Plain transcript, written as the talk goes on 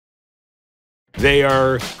They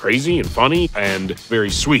are crazy and funny and very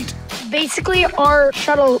sweet. Basically, our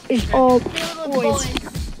shuttle is all boys.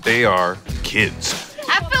 They are kids.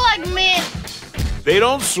 I feel like men. They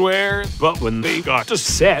don't swear, but when they got to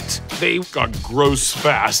set, they got gross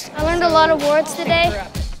fast. I learned a lot of words today.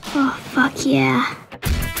 Oh, fuck yeah.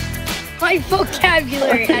 My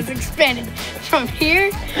vocabulary has expanded from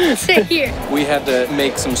here to here. We had to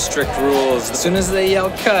make some strict rules. As soon as they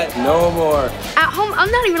yell cut, no more. At home,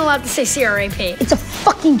 I'm not even allowed to say CRAP. It's a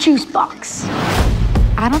fucking juice box.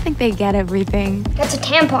 I don't think they get everything. That's a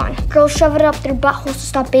tampon. Girls shove it up their buttholes to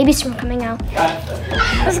stop babies from coming out.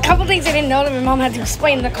 There's a couple things I didn't know that my mom had to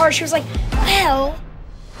explain in the car. She was like, well.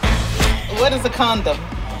 What is a condom?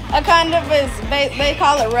 A condom is, they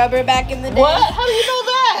call it rubber back in the day. What? How do you know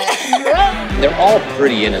that? They're all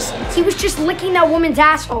pretty innocent. He was just licking that woman's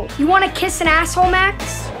asshole. You want to kiss an asshole,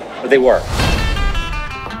 Max? But they were.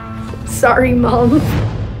 Sorry, Mom.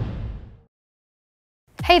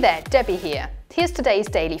 Hey there, Debbie here. Here's today's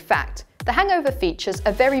daily fact. The Hangover features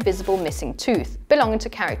a very visible missing tooth belonging to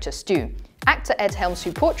character Stu. Actor Ed Helms,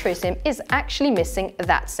 who portrays him, is actually missing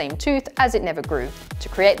that same tooth as it never grew. To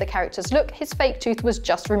create the character's look, his fake tooth was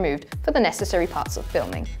just removed for the necessary parts of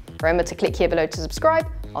filming. Remember to click here below to subscribe,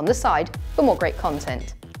 on the side, for more great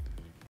content.